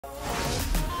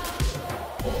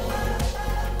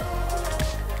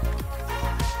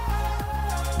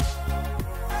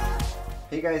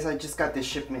Hey guys, I just got this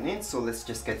shipment in, so let's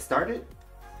just get started.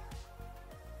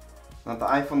 Now the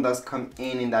iPhone does come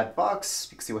in that box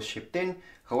because it was shipped in.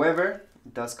 However,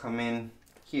 it does come in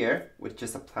here with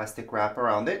just a plastic wrap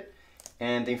around it.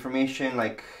 And the information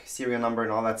like serial number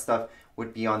and all that stuff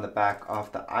would be on the back of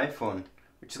the iPhone.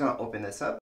 We're just gonna open this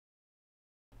up.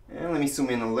 And let me zoom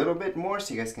in a little bit more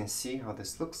so you guys can see how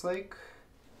this looks like.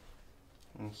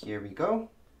 And here we go.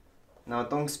 Now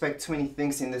don't expect too many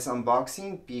things in this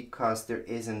unboxing because there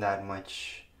isn't that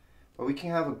much. But we can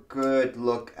have a good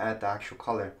look at the actual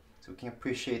color. So we can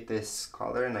appreciate this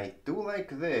color, and I do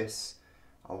like this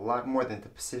a lot more than the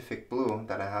Pacific Blue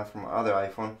that I have from my other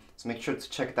iPhone. So make sure to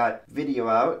check that video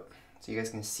out so you guys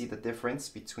can see the difference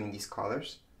between these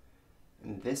colors.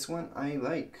 And this one I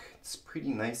like. It's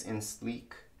pretty nice and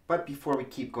sleek. But before we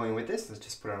keep going with this, let's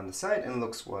just put it on the side and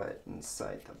looks what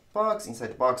inside the box.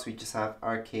 Inside the box we just have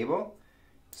our cable.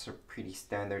 It's a pretty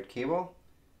standard cable.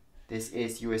 This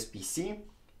is USB-C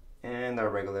and our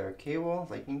regular cable,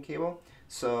 lightning cable.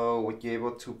 So would you be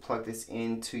able to plug this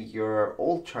into your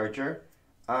old charger?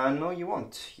 No, you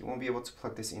won't. You won't be able to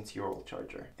plug this into your old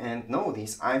charger. And no,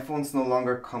 these iPhones no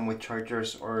longer come with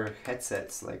chargers or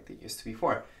headsets like they used to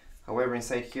before. However,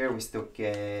 inside here we still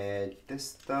get this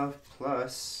stuff,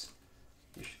 plus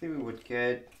usually we would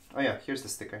get, oh yeah, here's the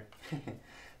sticker.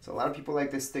 So a lot of people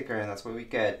like this sticker, and that's what we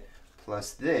get,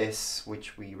 plus this,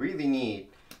 which we really need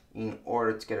in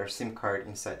order to get our SIM card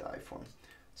inside the iPhone.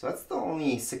 So that's the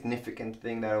only significant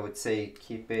thing that I would say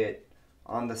keep it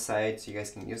on the side so you guys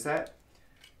can use that.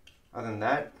 Other than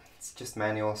that, it's just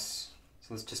manuals. So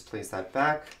let's just place that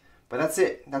back. But that's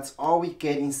it. That's all we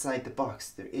get inside the box.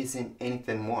 There isn't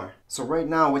anything more. So right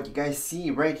now, what you guys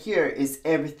see right here is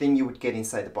everything you would get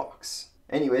inside the box.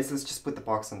 Anyways, let's just put the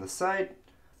box on the side.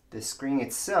 The screen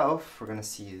itself, we're gonna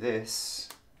see this.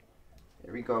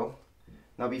 There we go.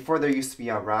 Now before there used to be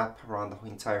a wrap around the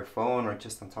entire phone or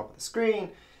just on top of the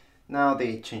screen. Now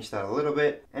they changed that a little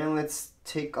bit. And let's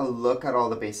take a look at all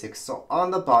the basics. So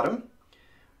on the bottom,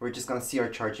 we're just gonna see our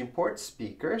charging port,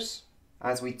 speakers.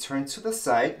 As we turn to the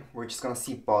side, we're just gonna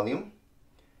see volume.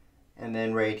 And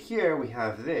then right here, we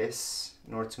have this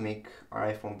in order to make our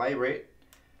iPhone vibrate.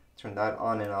 Turn that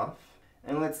on and off.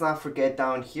 And let's not forget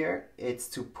down here, it's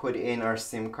to put in our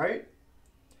SIM card.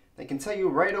 I can tell you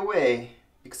right away,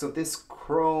 because of this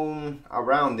chrome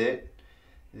around it,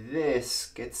 this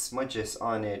gets smudges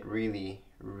on it really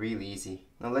easy.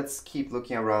 Now let's keep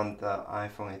looking around the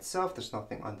iPhone itself. There's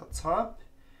nothing on the top.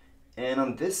 And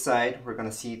on this side, we're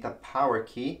gonna see the power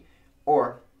key,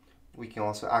 or we can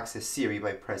also access Siri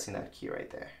by pressing that key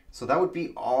right there. So that would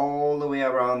be all the way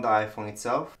around the iPhone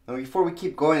itself. Now before we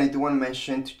keep going, I do want to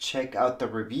mention to check out the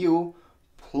review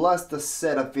plus the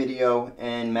setup video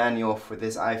and manual for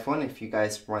this iPhone if you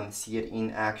guys want to see it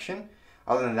in action.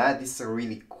 Other than that, this is a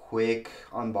really quick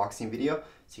unboxing video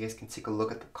so you guys can take a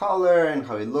look at the color and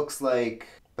how it looks like.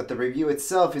 But the review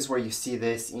itself is where you see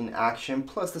this in action,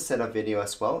 plus the setup video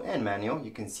as well and manual.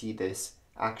 You can see this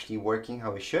actually working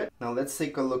how it should. Now let's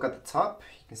take a look at the top.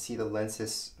 You can see the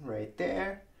lenses right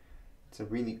there. It's a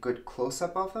really good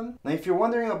close-up of them. Now if you're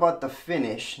wondering about the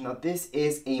finish, now this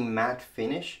is a matte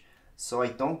finish, so I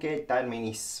don't get that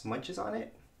many smudges on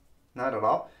it. Not at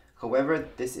all. However,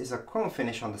 this is a chrome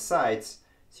finish on the sides,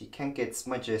 so you can't get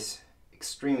smudges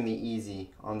extremely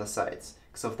easy on the sides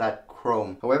because of that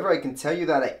chrome. However, I can tell you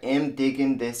that I am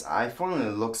digging this iPhone and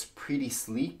it looks pretty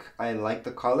sleek. I like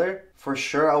the color. For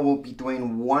sure, I will be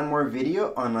doing one more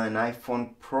video on an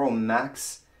iPhone Pro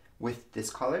Max with this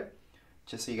color,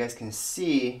 just so you guys can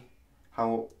see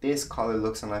how this color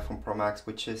looks on iPhone Pro Max,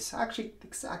 which is actually the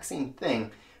exact same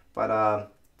thing, but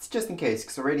it's just in case,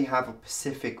 because I already have a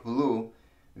Pacific Blue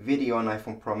video on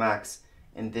iPhone Pro Max,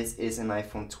 and this is an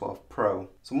iPhone 12 Pro.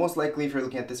 So most likely if you're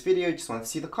looking at this video, you just want to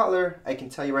see the color, I can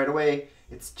tell you right away,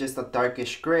 it's just a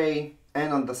darkish gray,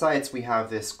 and on the sides we have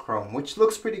this chrome, which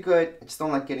looks pretty good. I just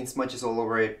don't like getting smudges all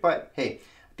over it, but hey,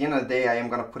 at the end of the day, I am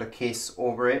gonna put a case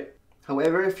over it.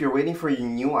 However, if you're waiting for your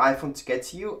new iPhone to get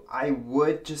to you, I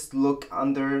would just look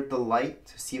under the light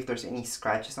to see if there's any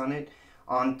scratches on it.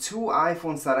 On two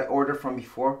iPhones that I ordered from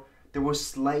before, there were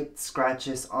slight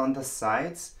scratches on the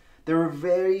sides. They were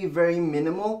very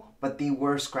minimal, but they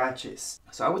were scratches.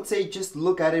 So I would say just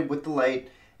look at it with the light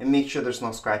and make sure there's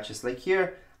no scratches. Like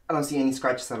here, I don't see any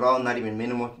scratches at all, not even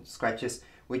minimal scratches,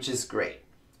 which is great.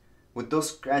 Would those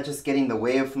scratches get in the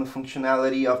way of the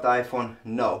functionality of the iPhone?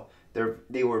 No.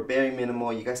 They were very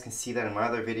minimal. You guys can see that in my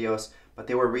other videos, but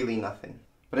they were really nothing.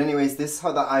 But anyways, this is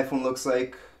how the iPhone looks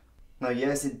like. Now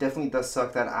yes, it definitely does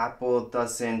suck that Apple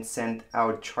doesn't send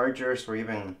out chargers or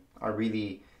even a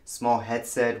really small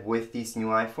headset with these new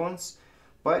iPhones.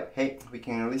 But hey, we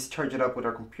can at least charge it up with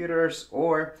our computers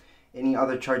or any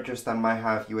other chargers that might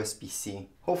have USB-C.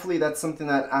 Hopefully that's something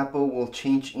that Apple will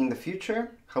change in the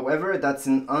future. However, that's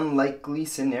an unlikely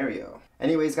scenario.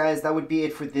 Anyways guys, that would be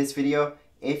it for this video.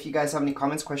 If you guys have any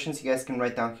comments, questions, you guys can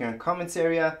write down here in the comments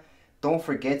area. Don't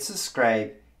forget to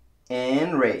subscribe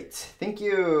and rate. Thank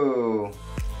you.